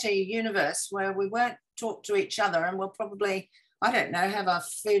this meta universe where we won't talk to each other, and we'll probably, I don't know, have our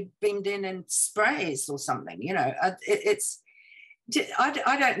food beamed in sprays or something. You know,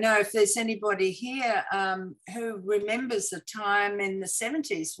 I don't know if there's anybody here who remembers a time in the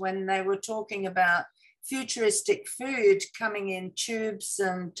 70s when they were talking about futuristic food coming in tubes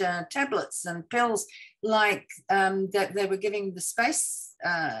and tablets and pills, like that they were giving the space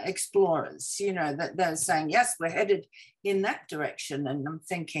explorers, you know, that they're saying, yes, we're headed in that direction. And I'm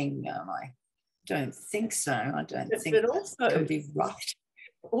thinking, I don't think so. I don't think that can be right.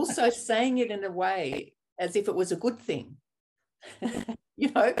 Also saying it in a way as if it was a good thing. You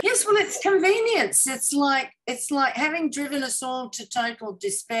know. Yes, well, it's convenience. It's like having driven us all to total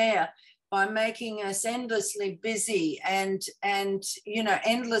despair by making us endlessly busy and you know,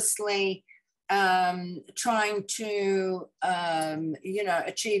 endlessly trying to you know,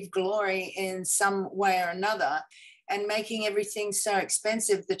 achieve glory in some way or another, and making everything so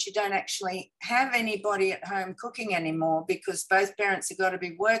expensive that you don't actually have anybody at home cooking anymore, because both parents have got to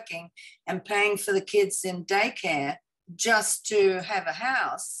be working and paying for the kids in daycare just to have a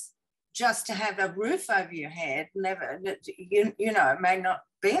house, just to have a roof over your head. Never, you know, it may not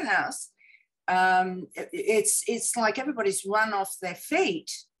be a house. It's like everybody's run off their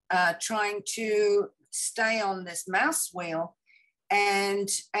feet trying to stay on this mouse wheel, and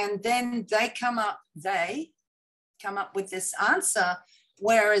then they come up with this answer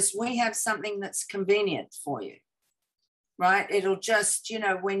Whereas we have something that's convenient for you, right? It'll just, you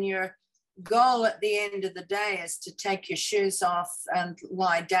know, when your goal at the end of the day is to take your shoes off and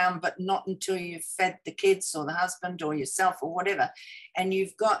lie down, but not until you've fed the kids or the husband or yourself or whatever, and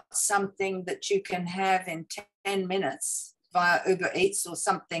you've got something that you can have in 10 minutes via Uber Eats or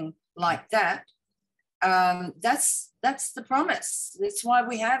something like that, that's the promise. That's why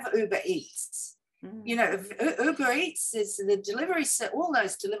we have Uber Eats. You know, Uber Eats is the delivery, all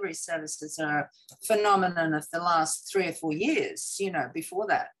those delivery services are a phenomenon of the last 3 or 4 years. You know, before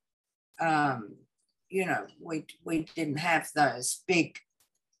that, you know, we didn't have those big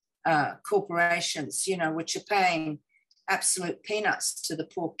corporations, you know, which are paying absolute peanuts to the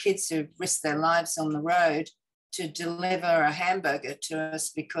poor kids who risk their lives on the road to deliver a hamburger to us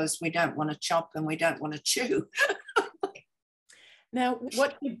because we don't want to chop and we don't want to chew. Now,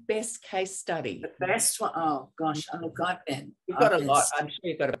 what's your best case study? The best one, oh gosh, look, You've got a lot. I'm sure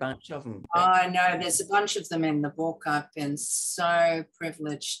you've got a bunch of them. I know, there's a bunch of them in the book. I've been so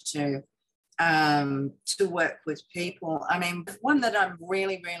privileged to work with people. I mean, one that I'm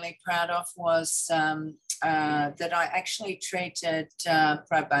really, really proud of was that I actually treated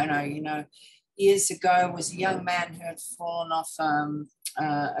pro bono. You know, years ago was a young man who had fallen off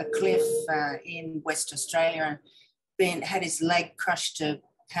a cliff in West Australia and had his leg crushed to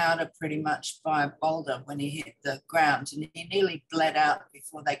powder pretty much by a boulder when he hit the ground, and he nearly bled out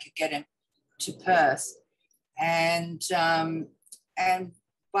before they could get him to Perth. And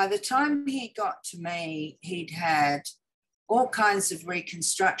by the time he got to me, he'd had all kinds of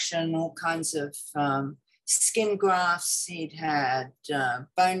reconstruction, all kinds of skin grafts, he'd had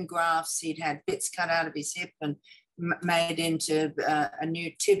bone grafts, he'd had bits cut out of his hip and made into a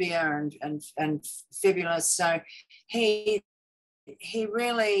new tibia and fibula. So he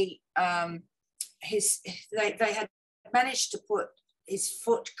really, they had managed to put his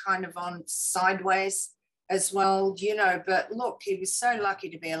foot kind of on sideways as well, you know, but look, he was so lucky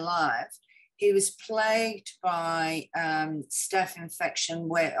to be alive. He was plagued by staph infection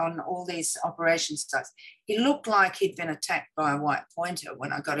on all these operation sites. He looked like he'd been attacked by a white pointer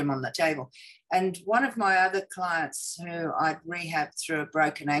when I got him on the table. And one of my other clients who I'd rehabbed through a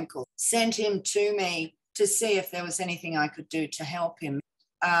broken ankle sent him to me to see if there was anything I could do to help him.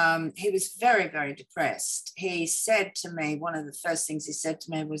 He was very, very depressed. He said to me, one of the first things he said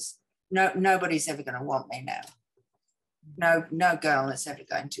to me was, nobody's ever going to want me now. No girl is ever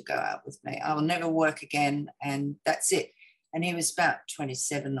going to go out with me. I will never work again, and that's it. And he was about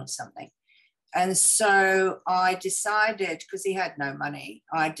 27 or something. And so I decided, because he had no money,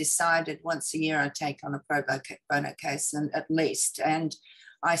 I decided once a year I'd take on a pro bono case, and at least. And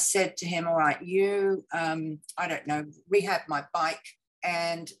I said to him, all right, you, I don't know, rehab my bike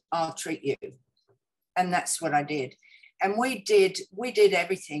and I'll treat you. And that's what I did. And we did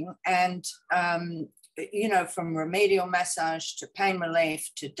everything. And, you know, from remedial massage to pain relief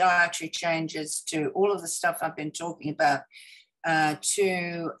to dietary changes to all of the stuff I've been talking about,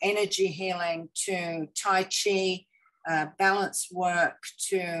 to energy healing, to Tai Chi, balance work,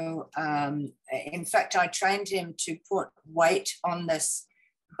 to, in fact, I trained him to put weight on this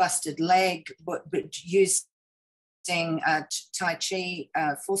busted leg, but using Tai Chi,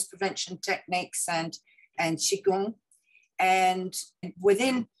 force prevention techniques and Qigong. And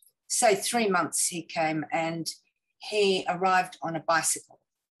within, say, 3 months, he came and he arrived on a bicycle.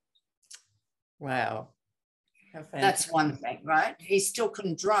 Wow. That's one thing, right? He still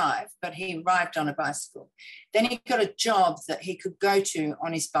couldn't drive, but he arrived on a bicycle. Then he got a job that he could go to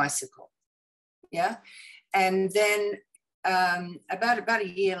on his bicycle. Yeah. And then about a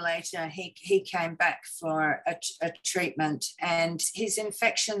year later, he came back for a treatment, and his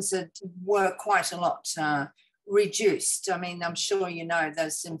infections were quite a lot reduced. I mean, I'm sure you know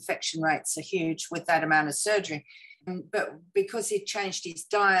those infection rates are huge with that amount of surgery. But because he changed his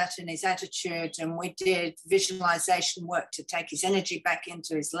diet and his attitude, and we did visualization work to take his energy back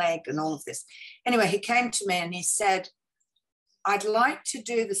into his leg and all of this. Anyway, he came to me and he said, I'd like to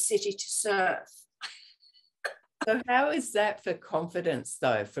do the City to Surf. So how is that for confidence,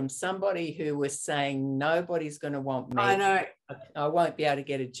 though, from somebody who was saying, nobody's going to want me? I know. I won't be able to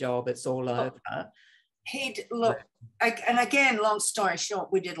get a job. It's all over. He'd look, and again, long story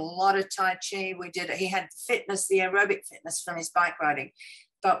short, we did a lot of Tai Chi. He had the fitness, the aerobic fitness from his bike riding,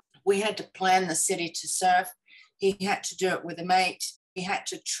 but we had to plan the City to Surf. He had to do it with a mate. He had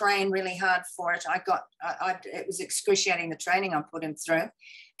to train really hard for it. It was excruciating, the training I put him through.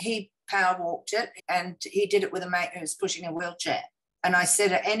 He power walked it, and he did it with a mate who was pushing a wheelchair. And I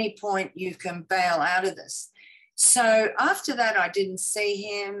said, at any point you can bail out of this. So after that, I didn't see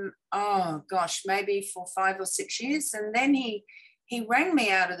him, oh gosh, maybe for 5 or 6 years. And then he he rang me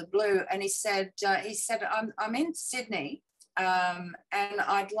out of the blue and he said, I'm in Sydney and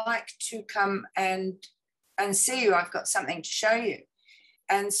I'd like to come and see you. I've got something to show you.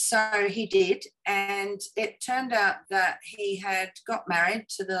 And so he did. And it turned out that he had got married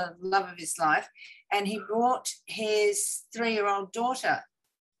to the love of his life, and he brought his 3-year-old daughter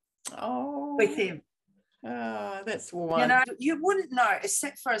with him. Oh, that's wonderful. You know, you wouldn't know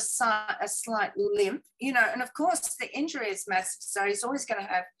except for a slight limp, you know, and of course the injury is massive. So he's always going to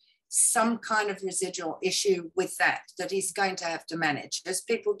have some kind of residual issue with that he's going to have to manage, as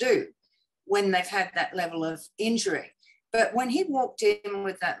people do when they've had that level of injury. But when he walked in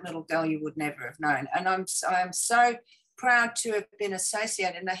with that little girl, you would never have known. And I'm so proud to have been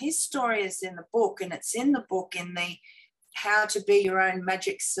associated. Now, his story is in the book, and it's in the book in the How to Be Your Own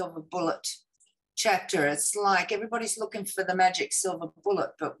Magic Silver Bullet chapter. It's like everybody's looking for the magic silver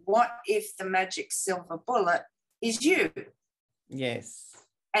bullet, but what if the magic silver bullet is you? Yes.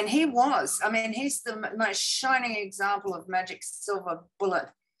 And he was. I mean, he's the most shining example of magic silver bullet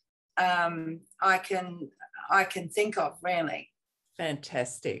I can think of, really.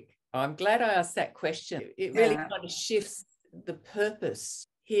 Fantastic. I'm glad I asked that question. It really kind of shifts the purpose.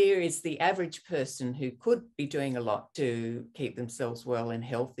 Here is the average person who could be doing a lot to keep themselves well and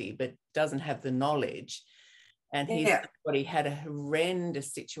healthy, but doesn't have the knowledge. And he had a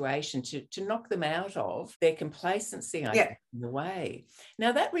horrendous situation to knock them out of their complacency in the way.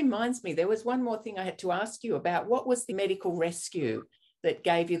 Now, that reminds me, there was one more thing I had to ask you about. What was the medical rescue that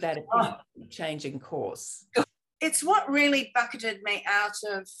gave you that change in course? It's what really bucketed me out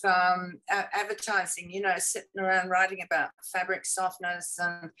of advertising, you know, sitting around writing about fabric softeners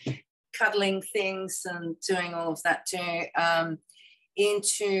and cuddling things and doing all of that too,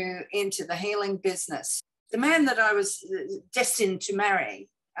 into the healing business. The man that I was destined to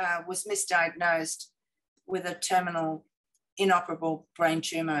marry was misdiagnosed with a terminal inoperable brain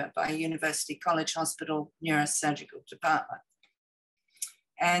tumor by University College Hospital neurosurgical department.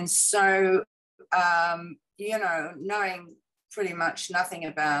 And so, you know, knowing pretty much nothing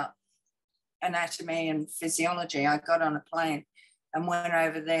about anatomy and physiology, I got on a plane and went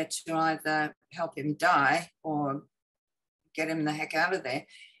over there to either help him die or get him the heck out of there.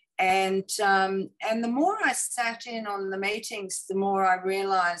 And the more I sat in on the meetings, the more I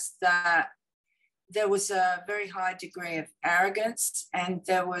realized that there was a very high degree of arrogance, and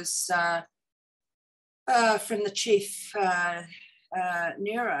there was from the chief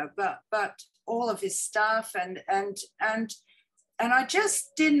neuro, but all of his staff, and I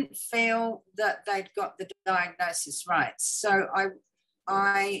just didn't feel that they'd got the diagnosis right. So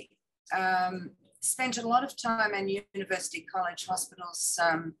I spent a lot of time in University College Hospital's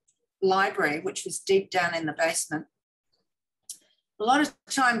library, which was deep down in the basement. A lot of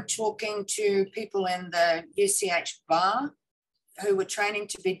time talking to people in the UCH bar who were training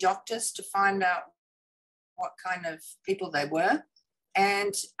to be doctors to find out what kind of people they were.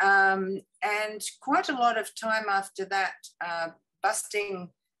 And quite a lot of time after that, busting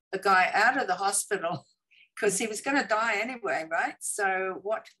the guy out of the hospital because he was going to die anyway, right? So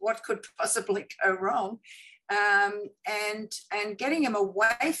what could possibly go wrong? And getting him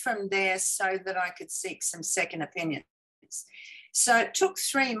away from there so that I could seek some second opinions. So it took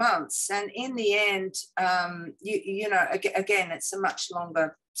 3 months, and in the end, you know, again, it's a much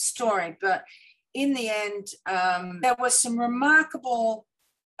longer story, but in the end, there were some remarkable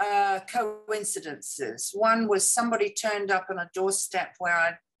coincidences. One was somebody turned up on a doorstep where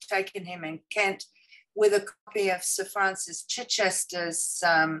I'd taken him in Kent with a copy of Sir Francis Chichester's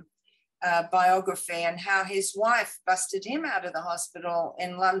biography, and how his wife busted him out of the hospital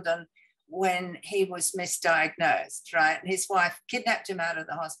in London when he was misdiagnosed, right? And his wife kidnapped him out of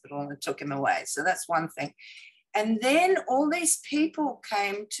the hospital and took him away. So that's one thing. And then all these people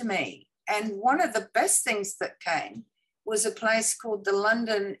came to me. And one of the best things that came was a place called the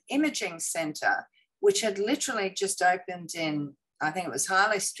London Imaging Centre, which had literally just opened in, I think it was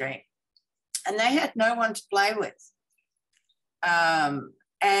Harley Street. And they had no one to play with.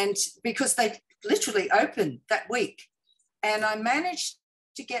 And because they literally opened that week. And I managed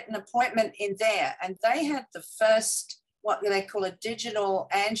to get an appointment in there. And they had the first, what they call a digital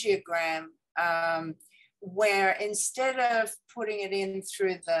angiogram, where instead of putting it in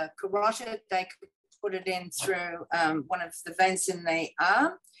through the carotid, they could put it in through one of the veins in the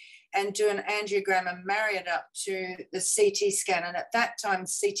arm and do an angiogram and marry it up to the CT scan. And at that time,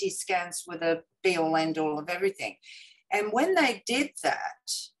 CT scans were the be-all, end-all of everything. And when they did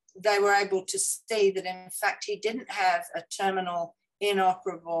that, they were able to see that, in fact, he didn't have a terminal,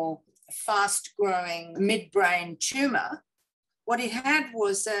 inoperable, fast-growing midbrain tumor. what he had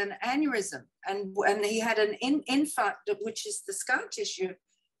was an aneurysm, and he had an infarct, which is the scar tissue,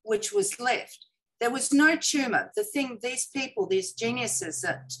 which was left. There was no tumor. The thing, these people, these geniuses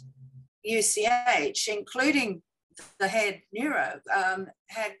at UCH, including the head neuro,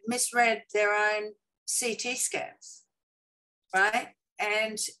 had misread their own CT scans, right?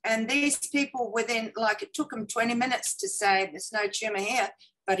 And these people within, like, it took them 20 minutes to say there's no tumor here,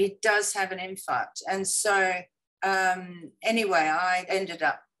 but he does have an infarct. And so anyway, I ended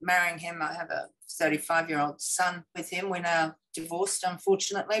up marrying him. I have a 35-year-old son with him. We're now divorced,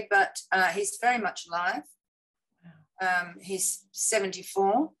 unfortunately, but he's very much alive. He's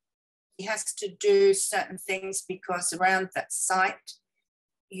 74. He has to do certain things because around that site,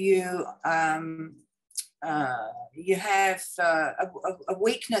 you have a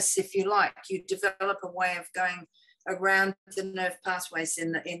weakness, if you like. You develop a way of going around the nerve pathways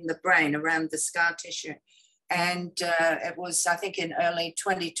in the brain, around the scar tissue. And it was, I think, in early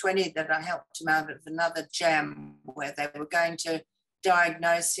 2020 that I helped him out of another jam where they were going to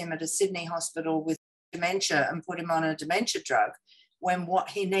diagnose him at a Sydney hospital with dementia and put him on a dementia drug, when what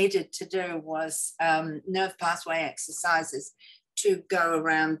he needed to do was nerve pathway exercises to go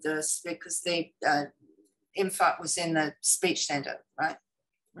around because the infarct was in the speech center, right?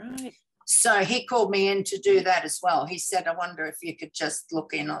 Right. So he called me in to do that as well. He said, I wonder if you could just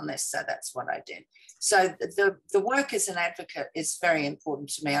look in on this. So that's what I did. So the work as an advocate is very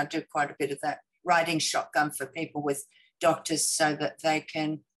important to me. I do quite a bit of that, riding shotgun for people with doctors so that they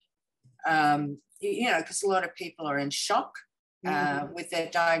can, because a lot of people are in shock with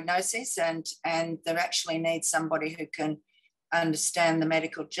their diagnoses, and they actually need somebody who can understand the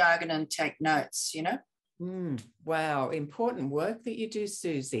medical jargon and take notes, Wow, important work that you do,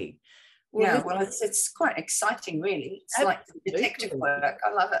 Susie. Well, it's quite exciting, really. It's like detective work.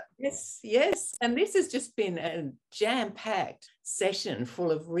 I love it. Yes. And this has just been a jam-packed session full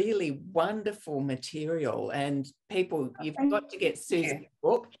of really wonderful material. And people, you've got to get Susie's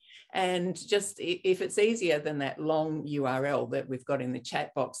book. And just if it's easier than that long URL that we've got in the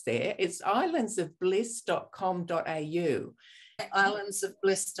chat box there, it's islandsofbliss.com.au.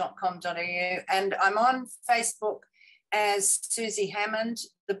 Islandsofbliss.com.au. And I'm on Facebook as Susie Hammond,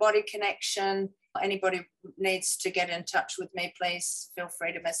 The Body Connection. Anybody needs to get in touch with me, please feel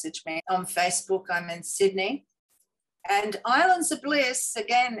free to message me on Facebook. I'm in Sydney. And Islands of Bliss,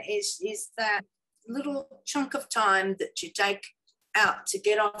 again, is that little chunk of time that you take out to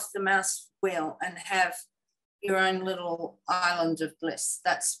get off the mouse wheel and have your own little island of bliss.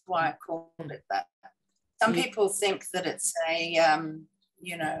 That's why I called it that. Some people think that it's a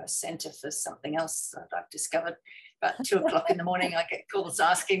centre for something else that I've discovered. About 2 o'clock in the morning, I get calls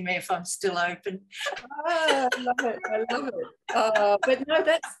asking me if I'm still open. I love it. But no,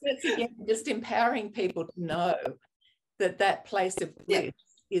 that's again just empowering people to know that place of bliss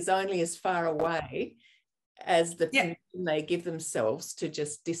is only as far away as the permission they give themselves to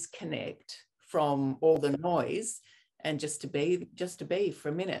just disconnect from all the noise and just to be for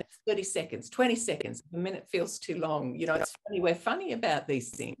a minute, 30 seconds, 20 seconds. A minute feels too long. It's funny, we're funny about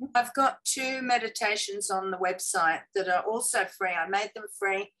these things. I've got 2 meditations on the website that are also free. I made them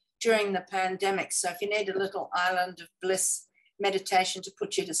free during the pandemic. So if you need a little island of bliss meditation to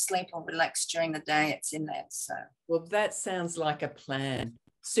put you to sleep or relax during the day, it's in there. So, well, that sounds like a plan.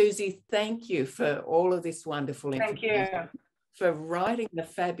 Susie, thank you for all of this wonderful information. Thank you. For writing the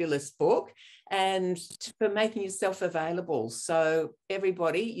fabulous book and for making yourself available. So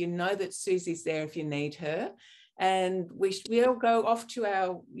everybody, you know that Susie's there if you need her. And we'll go off to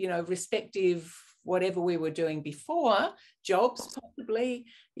our, respective whatever we were doing before, jobs possibly,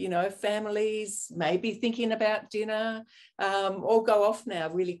 families, maybe thinking about dinner, all go off now,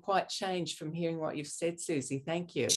 really quite changed from hearing what you've said, Susie. Thank you.